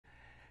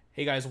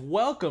Hey guys,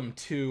 welcome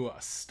to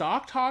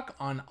Stock Talk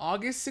on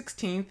August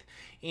 16th.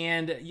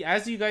 And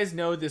as you guys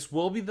know, this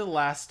will be the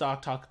last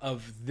Stock Talk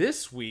of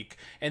this week.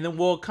 And then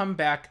we'll come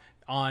back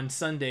on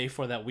Sunday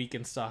for that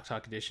weekend Stock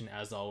Talk edition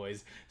as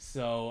always.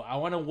 So I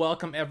want to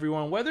welcome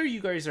everyone, whether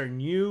you guys are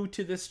new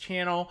to this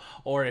channel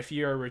or if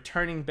you're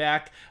returning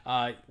back,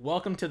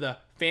 welcome to the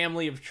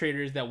family of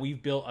traders that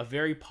we've built a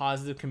very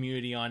positive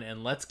community on,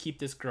 and let's keep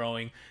this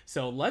growing.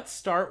 So let's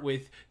start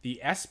with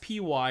the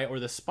SPY, or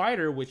the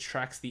spider, which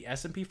tracks the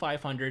S&P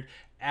 500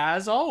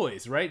 as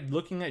always, right?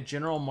 Looking at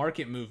general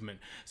market movement.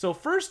 So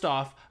first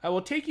off, I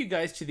will take you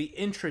guys to the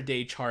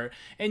intraday chart,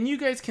 and you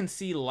guys can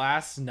see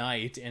last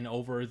night and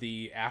over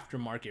the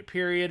aftermarket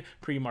period,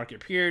 pre-market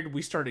period,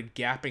 we started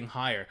gapping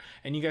higher,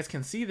 and you guys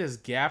can see this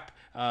gap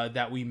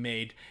that we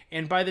made.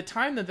 And by the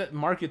time that the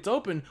markets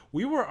open,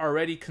 we were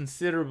already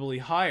considerably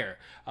higher.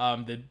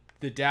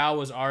 The Dow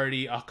was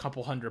already a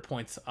couple hundred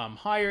points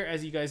higher,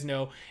 as you guys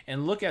know.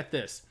 And look at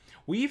this.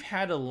 We've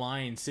had a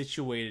line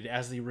situated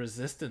as the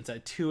resistance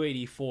at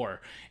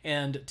 284,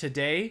 and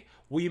today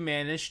we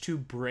managed to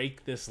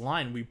break this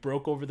line. We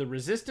broke over the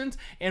resistance,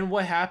 and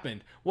what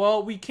happened?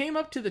 Well, we came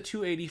up to the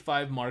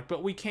 285 mark,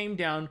 but we came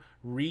down,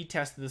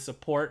 retested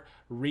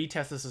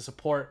the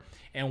support,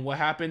 and what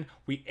happened?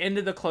 We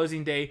ended the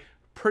closing day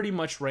pretty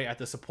much right at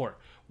the support.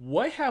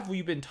 What have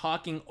we been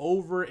talking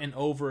over and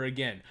over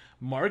again?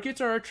 Markets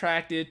are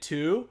attracted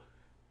to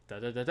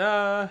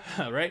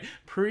right?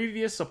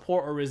 Previous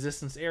support or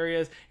resistance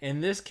areas. In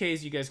this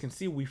case, you guys can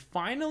see we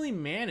finally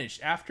managed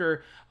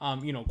after,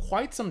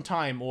 quite some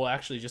time, well,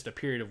 actually just a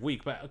period of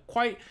week, but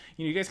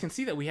you guys can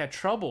see that we had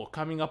trouble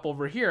coming up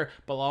over here,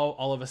 but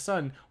all of a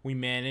sudden we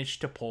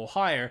managed to pull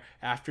higher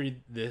after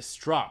this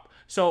drop.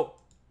 So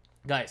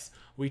guys,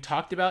 we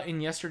talked about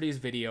in yesterday's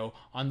video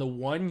on the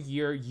 1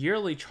 year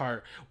yearly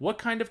chart what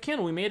kind of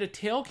candle. We made a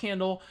tail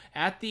candle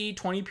at the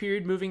 20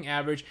 period moving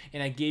average,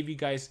 and I gave you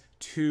guys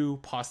two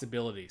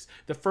possibilities.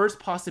 The first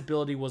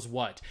possibility was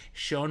what?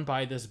 Shown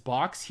by this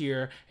box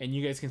here, and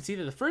you guys can see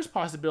that the first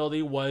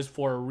possibility was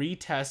for a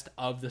retest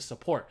of the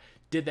support.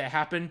 Did that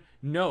happen?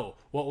 No.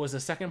 What was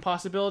the second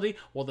possibility?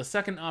 Well, the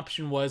second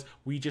option was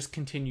we just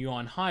continue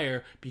on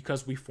higher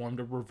because we formed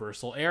a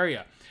reversal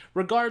area.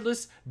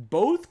 Regardless,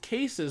 both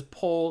cases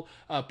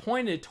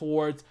pointed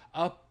towards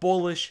a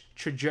bullish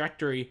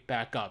trajectory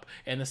back up,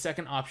 and the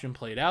second option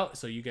played out.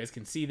 So you guys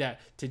can see that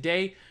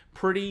today,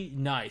 pretty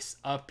nice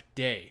up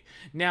day.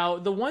 Now,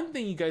 the one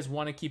thing you guys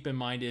want to keep in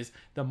mind is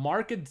the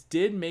markets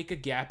did make a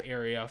gap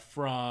area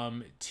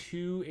from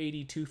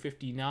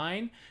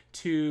 282.59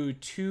 to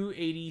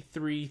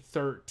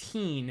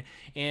 283.13,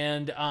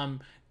 and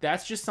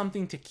that's just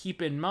something to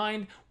keep in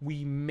mind.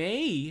 We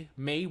we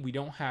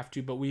don't have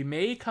to, but we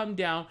may come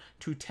down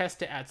to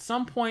test it at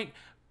some point,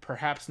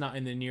 perhaps not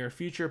in the near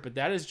future, but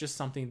that is just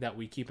something that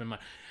we keep in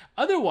mind.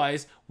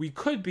 Otherwise, we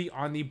could be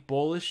on the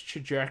bullish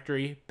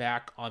trajectory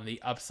back on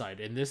the upside,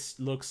 and this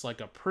looks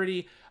like a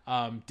pretty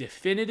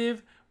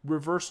definitive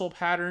reversal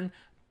pattern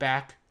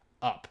back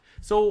up.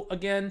 So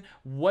again,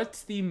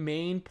 what's the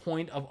main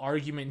point of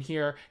argument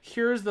here?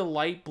 Here's the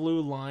light blue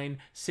line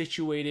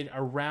situated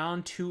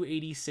around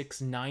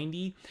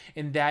 286.90,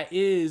 and that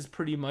is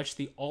pretty much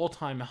the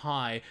all-time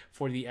high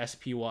for the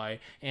SPY,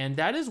 and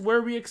that is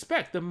where we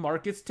expect the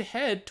markets to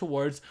head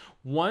towards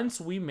once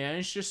we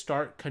manage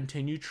to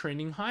continue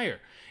trending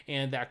higher.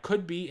 And that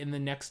could be in the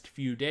next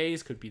few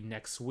days, could be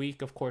next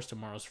week, of course.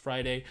 Tomorrow's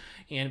Friday,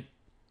 and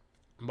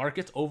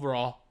markets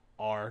overall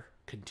are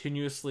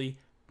continuously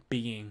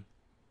being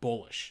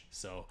bullish.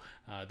 So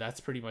that's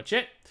pretty much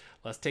it.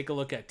 Let's take a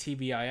look at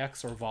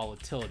TVIX, or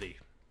volatility.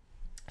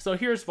 So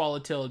here's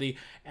volatility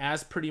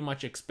as pretty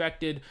much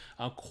expected,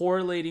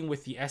 correlating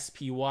with the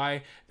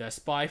SPY. The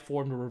SPY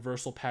formed a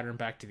reversal pattern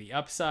back to the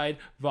upside.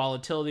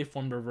 Volatility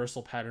formed a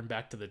reversal pattern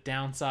back to the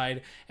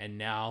downside, and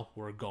now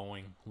we're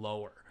going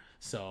lower.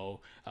 So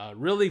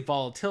really,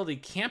 volatility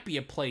can't be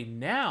a play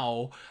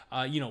now.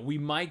 We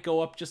might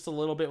go up just a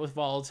little bit with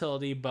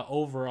volatility, but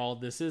overall,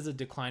 this is a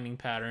declining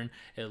pattern.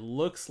 It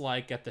looks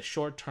like at the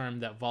short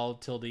term that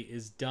volatility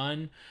is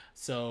done.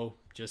 So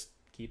just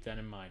keep that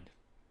in mind.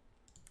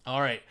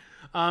 All right.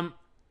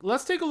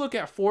 Let's take a look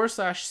at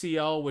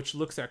 4/CL, which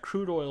looks at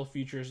crude oil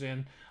futures.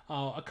 And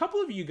a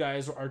couple of you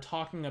guys are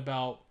talking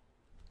about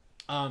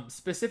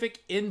specific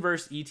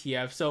inverse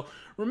ETF. So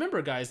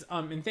remember, guys,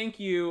 and thank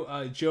you,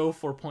 Joe,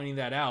 for pointing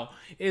that out,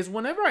 is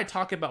whenever I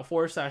talk about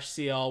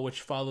 4/CL,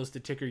 which follows the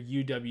ticker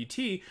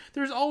UWT,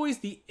 there's always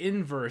the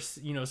inverse,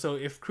 so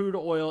if crude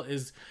oil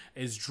is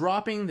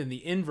dropping, then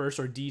the inverse,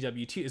 or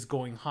DWT, is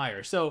going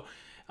higher. So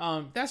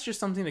that's just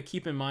something to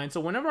keep in mind. So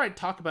whenever I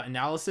talk about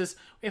analysis,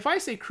 if I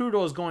say crude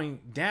oil is going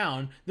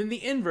down, then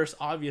the inverse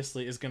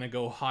obviously is going to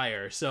go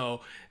higher.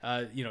 So,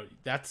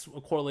 that's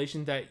a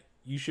correlation that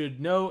you should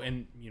know,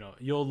 and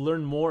you'll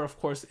learn more, of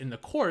course, in the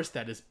course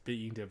that is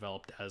being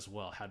developed as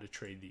well, how to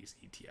trade these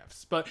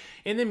ETFs. But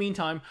in the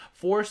meantime,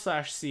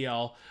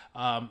 /CL,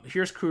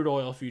 here's crude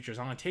oil futures.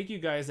 I'm going to take you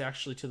guys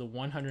actually to the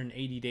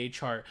 180-day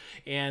chart,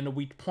 and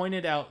we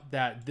pointed out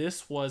that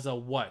this was a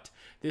what?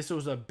 This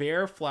was a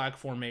bear flag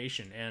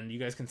formation, and you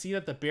guys can see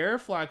that the bear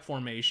flag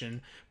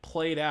formation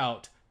played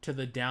out to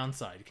the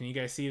downside. Can you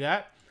guys see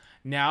that?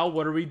 Now,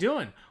 what are we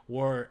doing?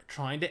 We're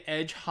trying to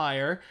edge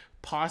higher,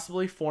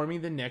 possibly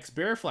forming the next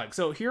bear flag.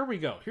 So here we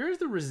go. Here's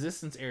the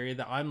resistance area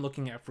that I'm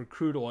looking at for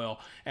crude oil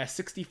at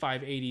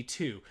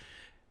 65.82.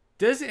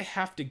 Does it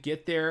have to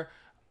get there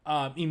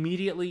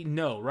immediately?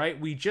 No, right?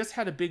 We just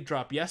had a big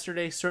drop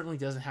yesterday. Certainly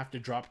doesn't have to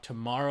drop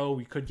tomorrow.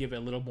 We could give it a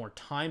little more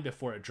time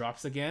before it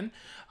drops again.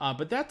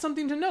 But that's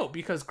something to note,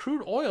 because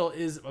crude oil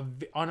is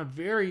on a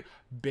very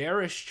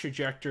bearish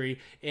trajectory,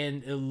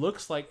 and it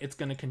looks like it's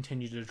going to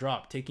continue to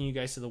drop. Taking you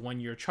guys to the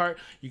 1-year chart,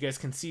 you guys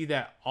can see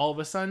that all of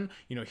a sudden,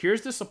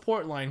 here's the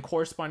support line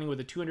corresponding with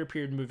a 200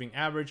 period moving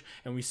average,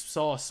 and we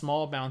saw a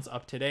small bounce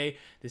up today.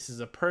 This is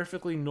a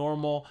perfectly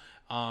normal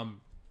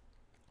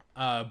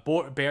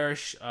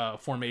bearish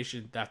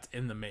formation that's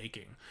in the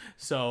making.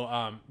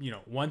 So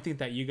one thing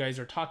that you guys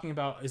are talking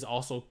about is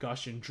also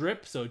gush and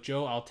drip. So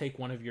Joe, I'll take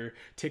one of your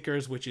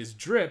tickers, which is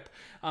drip.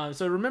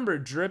 So remember,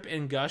 drip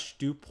and gush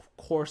do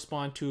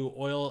correspond to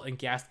oil and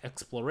gas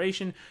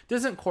exploration.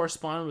 Doesn't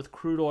correspond with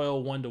crude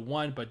oil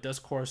 1-to-1, but does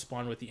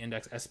correspond with the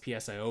index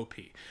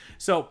SPSIOP.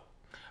 So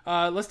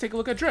let's take a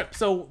look at drip.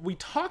 So we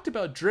talked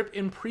about drip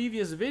in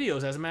previous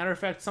videos. As a matter of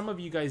fact, some of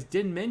you guys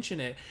did mention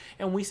it,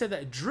 and we said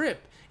that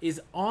drip is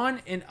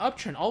on an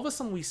uptrend. All of a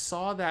sudden, we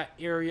saw that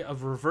area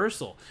of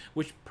reversal,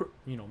 which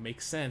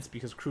makes sense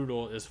because crude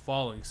oil is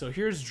falling. So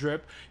here's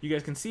drip. You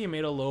guys can see it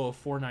made a low of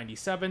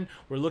 497.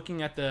 We're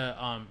looking at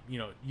the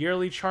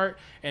yearly chart,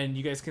 and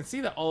you guys can see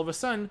that all of a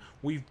sudden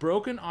we've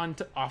broken on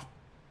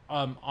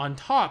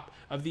top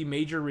of the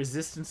major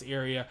resistance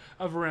area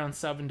of around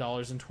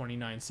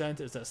 $7.29.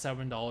 It's at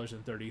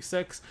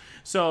 $7.36.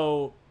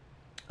 So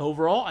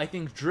overall, I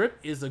think drip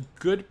is a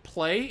good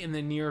play in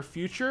the near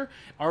future.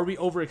 Are we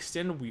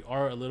overextended? We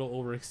are a little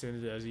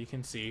overextended, as you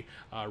can see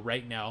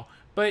right now.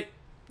 But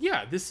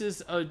yeah, this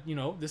is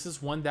this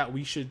is one that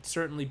we should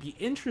certainly be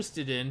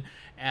interested in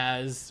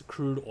as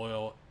crude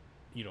oil,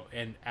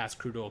 and as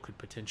crude oil could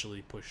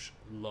potentially push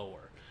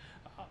lower.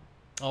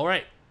 All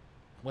right,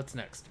 what's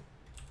next?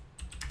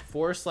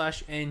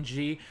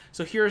 /NG.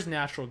 So here's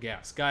natural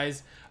gas,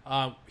 guys.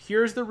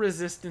 Here's the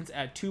resistance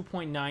at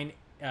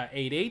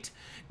 2.988.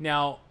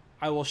 Now,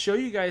 I will show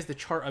you guys the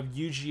chart of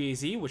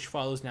UGAZ, which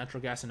follows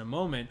natural gas in a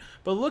moment.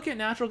 But look at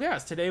natural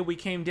gas. Today we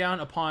came down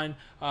upon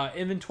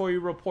inventory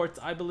reports,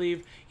 I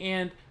believe,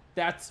 and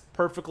that's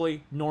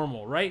perfectly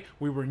normal, right?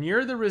 We were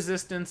near the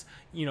resistance.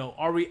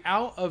 Are we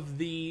out of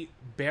the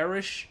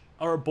bearish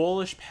or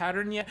bullish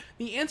pattern yet?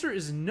 The answer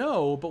is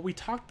no, but we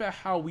talked about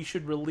how we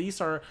should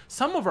release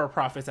some of our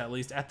profits, at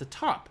least at the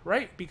top,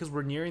 right? Because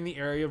we're nearing the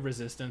area of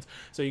resistance.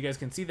 So you guys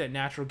can see that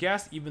natural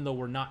gas, even though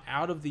we're not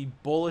out of the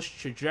bullish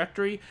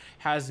trajectory,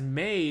 has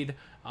made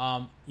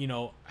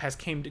has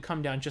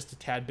come down just a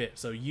tad bit.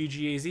 So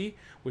UGAZ,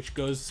 which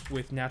goes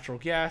with natural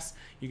gas,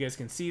 you guys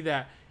can see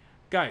that.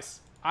 Guys,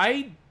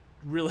 I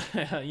really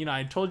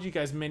I told you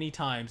guys many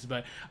times,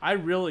 but I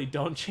really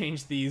don't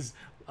change these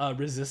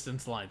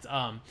resistance lines,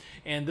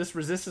 and this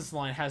resistance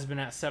line has been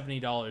at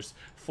 $70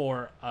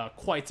 for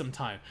quite some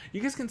time.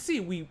 You guys can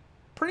see we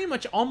pretty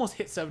much almost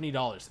hit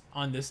 $70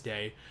 on this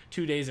day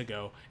 2 days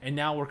ago, and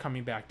now we're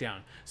coming back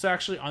down. So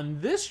actually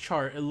on this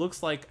chart, it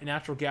looks like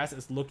natural gas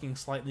is looking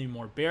slightly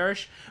more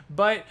bearish,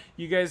 but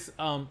you guys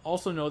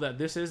also know that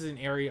this is an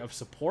area of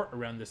support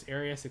around this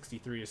area,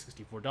 $63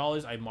 to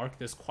 $64. I marked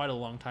this quite a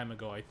long time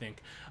ago, I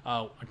think,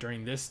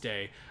 during this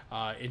day,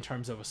 in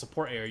terms of a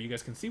support area. You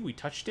guys can see we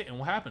touched it, and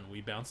what happened?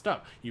 We bounced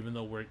up, even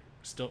though we're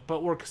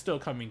still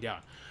coming down.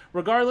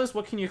 Regardless,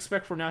 what can you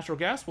expect for natural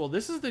gas? Well,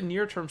 this is the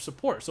near-term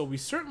support, so we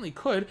certainly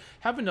could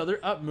have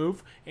another up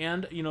move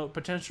and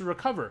potentially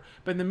recover.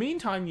 But in the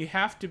meantime, you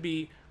have to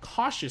be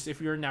cautious if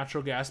you're in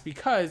natural gas,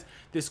 because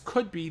this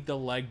could be the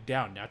leg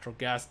down. Natural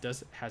gas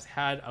has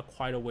had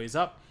quite a ways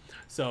up,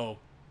 so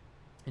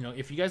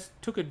if you guys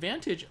took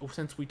advantage,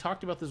 since we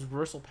talked about this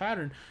reversal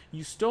pattern,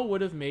 you still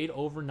would have made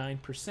over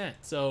 9%.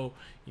 So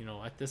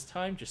at this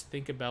time, just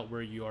think about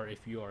where you are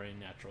if you are in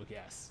natural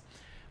gas.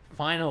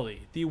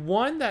 Finally, the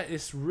one that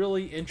is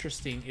really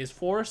interesting is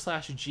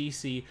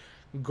 /GC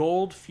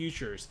gold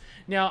futures.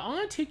 Now, I'm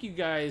going to take you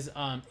guys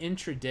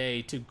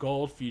intraday to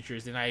gold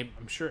futures, and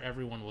I'm sure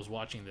everyone was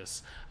watching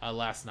this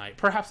last night.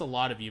 Perhaps a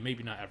lot of you,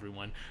 maybe not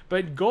everyone.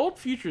 But gold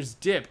futures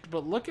dipped,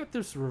 but look at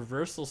this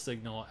reversal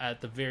signal at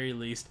the very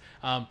least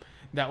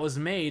that was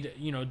made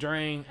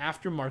during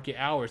aftermarket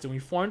hours. And we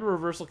formed a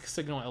reversal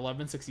signal at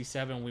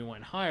 1167. We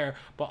went higher,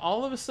 but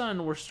all of a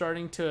sudden, we're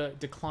starting to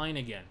decline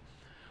again.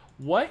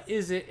 What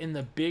is it in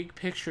the big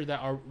picture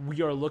that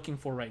we are looking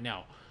for right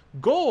now?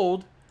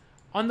 Gold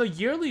on the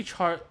yearly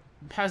chart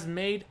has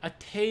made a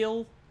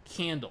tail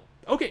candle.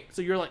 Okay,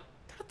 so you're like,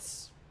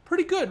 that's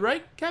pretty good,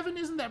 right, Kevin?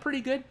 Isn't that pretty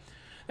good?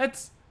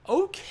 That's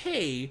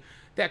okay,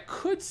 that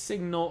could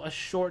signal a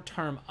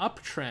short-term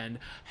uptrend.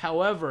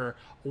 However,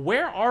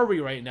 where are we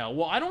right now?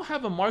 Well, I don't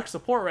have a mark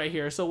support right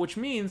here, so which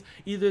means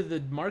either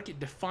the market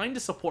defined a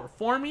support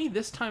for me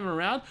this time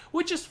around,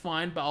 which is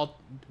fine, but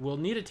we'll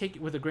need to take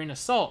it with a grain of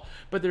salt.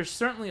 But there's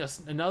certainly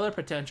another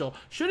potential,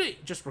 should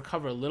it just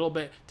recover a little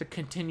bit, to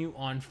continue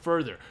on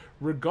further.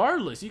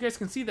 Regardless, you guys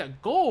can see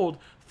that gold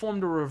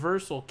formed a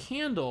reversal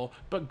candle,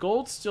 but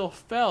gold still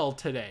fell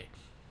today.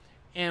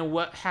 And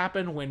what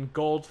happened when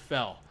gold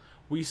fell?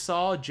 We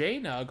saw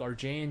JNUG, or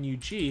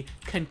JNUG,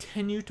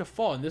 continue to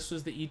fall. And this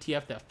was the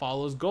ETF that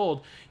follows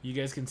gold. You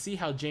guys can see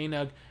how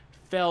JNUG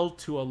fell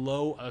to a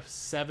low of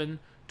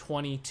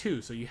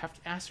 722. So you have to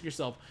ask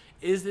yourself,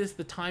 is this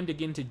the time to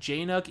get into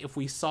JNUG if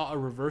we saw a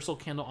reversal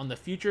candle on the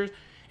futures?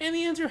 And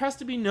the answer has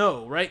to be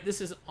no, right?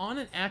 This is on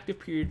an active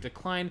period of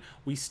decline.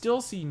 We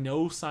still see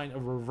no sign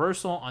of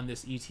reversal on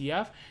this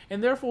ETF,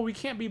 and therefore we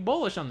can't be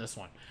bullish on this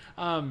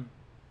one.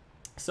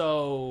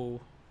 So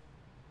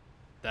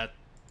that's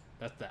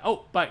that.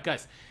 Oh, but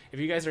guys, if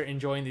you guys are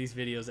enjoying these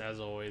videos, as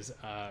always,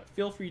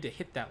 feel free to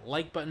hit that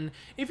like button.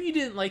 If you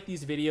didn't like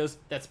these videos,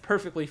 that's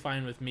perfectly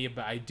fine with me,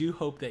 but I do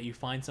hope that you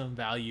find some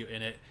value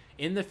in it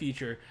in the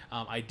future.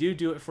 I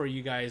do it for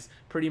you guys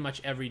pretty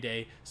much every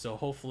day, so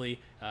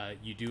hopefully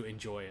you do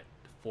enjoy it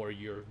for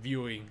your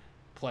viewing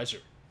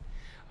pleasure.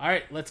 All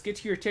right, let's get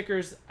to your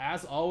tickers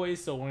as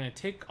always. So we're going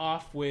to take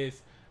off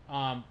with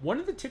one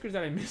of the tickers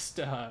that I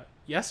missed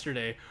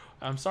yesterday.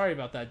 I'm sorry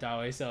about that,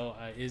 Dawe. So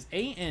is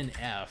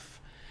ANF.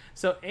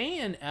 So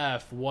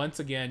ANF, once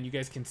again, you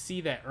guys can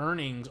see that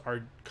earnings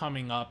are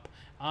coming up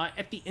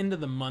at the end of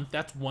the month.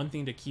 That's one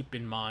thing to keep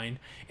in mind.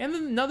 And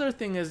then another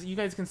thing is, you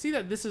guys can see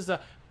that this is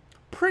a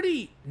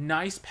pretty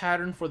nice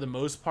pattern for the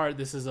most part.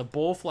 This is a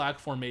bull flag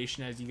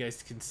formation, as you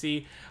guys can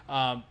see,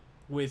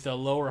 with a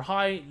lower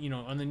high, you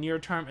know, on the near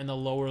term, and the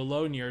lower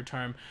low near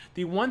term.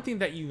 The one thing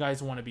that you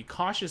guys want to be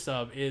cautious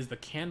of is the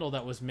candle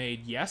that was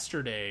made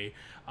yesterday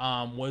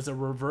was a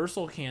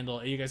reversal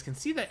candle. You guys can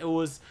see that it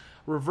was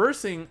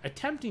reversing,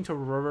 attempting to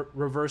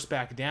reverse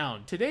back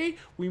down. Today,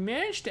 we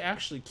managed to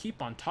actually keep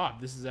on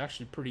top. This is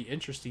actually pretty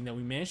interesting that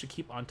we managed to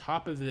keep on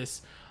top of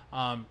this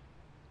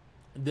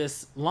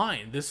this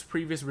line, this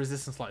previous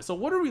resistance line. So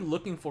what are we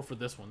looking for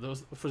this one?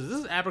 This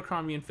is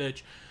Abercrombie and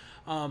Fitch.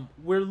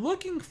 We're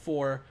looking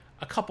for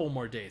a couple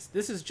more days.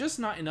 This is just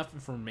not enough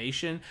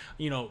information,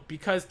 you know,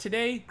 because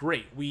today,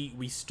 great,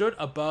 we stood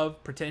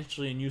above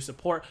potentially a new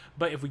support,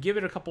 but if we give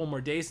it a couple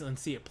more days and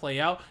see it play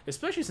out,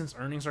 especially since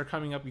earnings are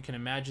coming up, you can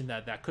imagine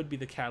that that could be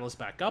the catalyst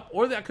back up,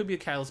 or that could be a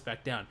catalyst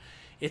back down.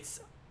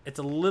 It's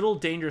a little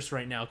dangerous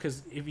right now,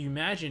 because if you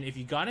imagine, if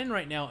you got in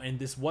right now and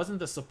this wasn't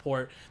the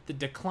support, the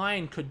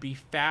decline could be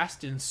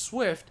fast and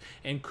swift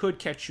and could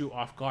catch you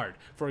off guard.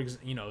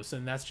 You know, so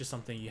that's just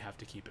something you have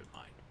to keep in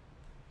mind.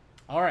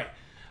 All right.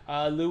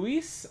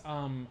 Luis,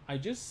 I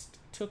just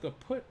took a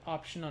put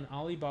option on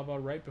Alibaba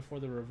right before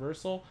the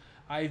reversal.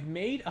 I've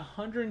made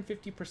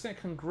 150%.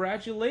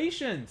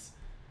 Congratulations.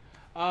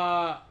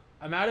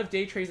 I'm out of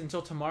day trades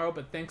until tomorrow,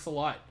 but thanks a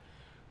lot.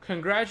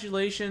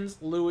 Congratulations,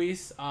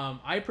 Luis.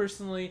 I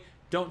personally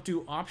don't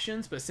do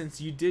options, but since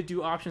you did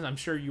do options, I'm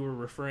sure you were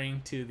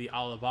referring to the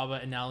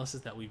Alibaba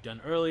analysis that we've done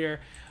earlier.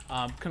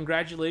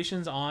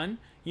 Congratulations on,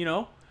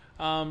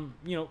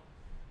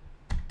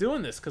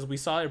 doing this, because we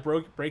saw a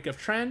break of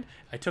trend.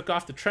 I took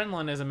off the trend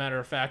line, as a matter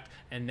of fact,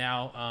 and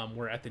now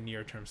we're at the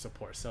near-term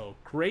support. So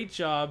great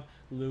job,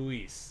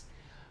 Luis.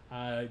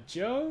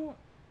 Joe,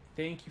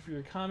 thank you for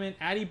your comment.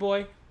 Addy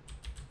boy,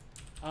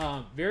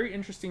 very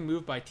interesting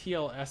move by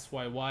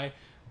TLSYY,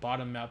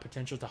 bottom out,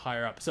 potential to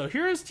higher up. So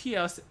here is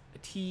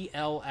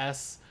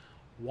TLSYY,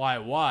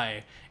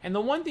 and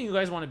the one thing you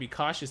guys want to be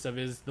cautious of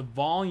is the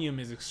volume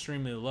is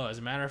extremely low. As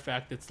a matter of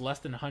fact, it's less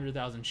than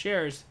 100,000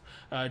 shares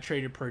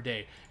traded per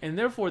day, and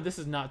therefore this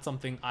is not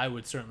something I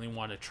would certainly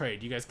want to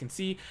trade. You guys can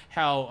see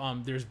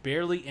how there's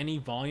barely any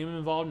volume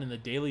involved in the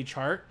daily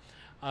chart.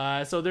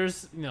 So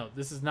there's,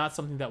 this is not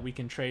something that we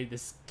can trade.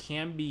 This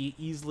can be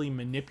easily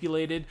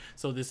manipulated.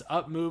 So this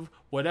up move,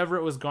 whatever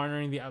it was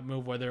garnering the up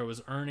move, whether it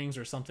was earnings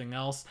or something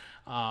else,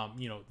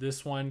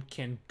 this one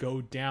can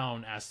go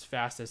down as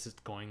fast as it's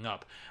going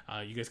up.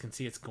 You guys can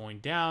see it's going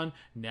down.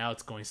 Now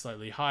it's going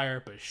slightly higher,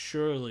 but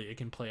surely it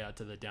can play out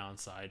to the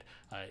downside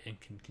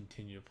and can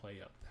continue to play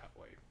out that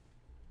way.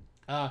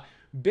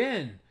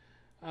 Ben,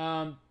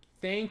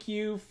 thank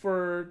you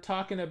for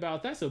talking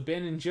about that. So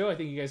Ben and Joe, I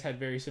think you guys had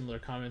very similar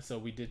comments. So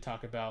we did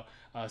talk about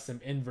some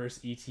inverse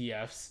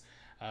ETFs.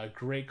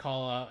 Great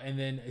call out. And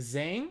then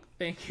Zhang,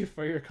 thank you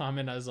for your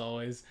comment as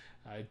always.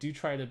 I do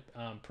try to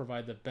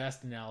provide the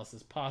best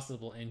analysis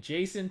possible. And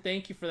Jason,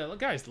 thank you for that. Look,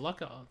 guys,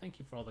 thank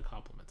you for all the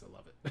compliments. I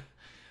love it.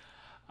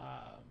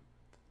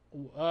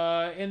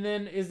 And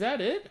then is that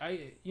it?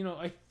 I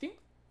think,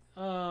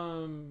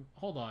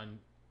 hold on.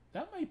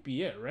 That might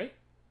be it, right?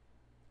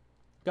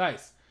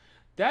 Guys,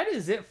 that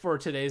is it for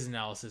today's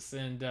analysis.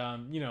 And,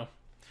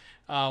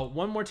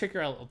 one more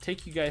ticker I'll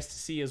take you guys to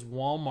see is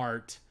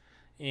Walmart.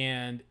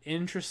 And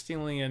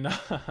interestingly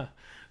enough,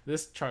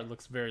 this chart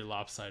looks very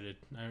lopsided.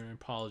 I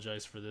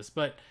apologize for this.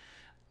 But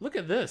look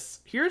at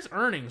this. Here's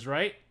earnings,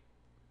 right?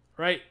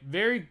 Right,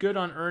 very good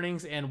on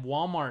earnings, and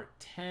Walmart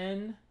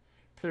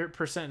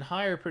 10%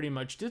 higher pretty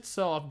much did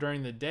sell off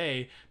during the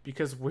day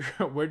because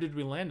where did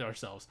we land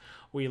ourselves?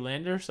 We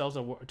landed ourselves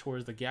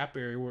towards the gap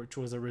area, which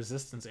was a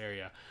resistance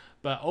area.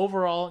 But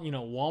overall, you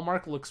know,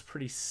 Walmart looks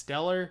pretty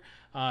stellar.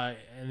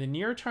 In the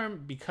near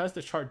term, because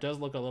the chart does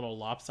look a little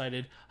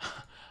lopsided,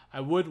 I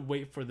would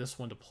wait for this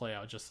one to play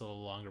out just a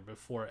little longer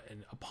before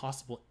a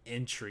possible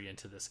entry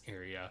into this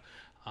area.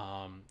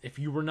 If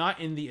you were not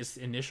in the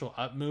initial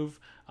up move,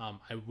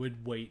 I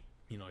would wait.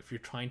 You know, if you're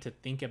trying to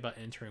think about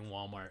entering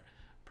Walmart,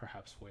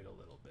 perhaps wait a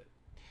little bit.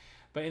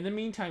 But in the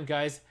meantime,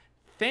 guys,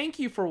 thank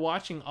you for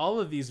watching all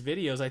of these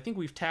videos. I think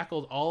we've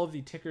tackled all of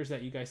the tickers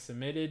that you guys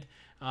submitted,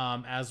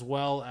 as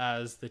well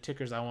as the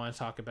tickers I want to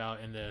talk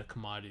about in the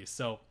commodities.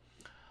 So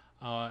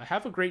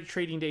have a great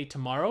trading day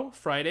tomorrow,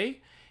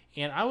 Friday,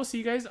 and I will see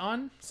you guys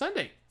on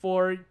Sunday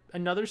for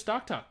another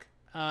Stock Talk.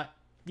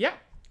 Yeah,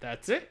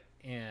 that's it,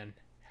 and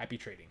happy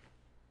trading.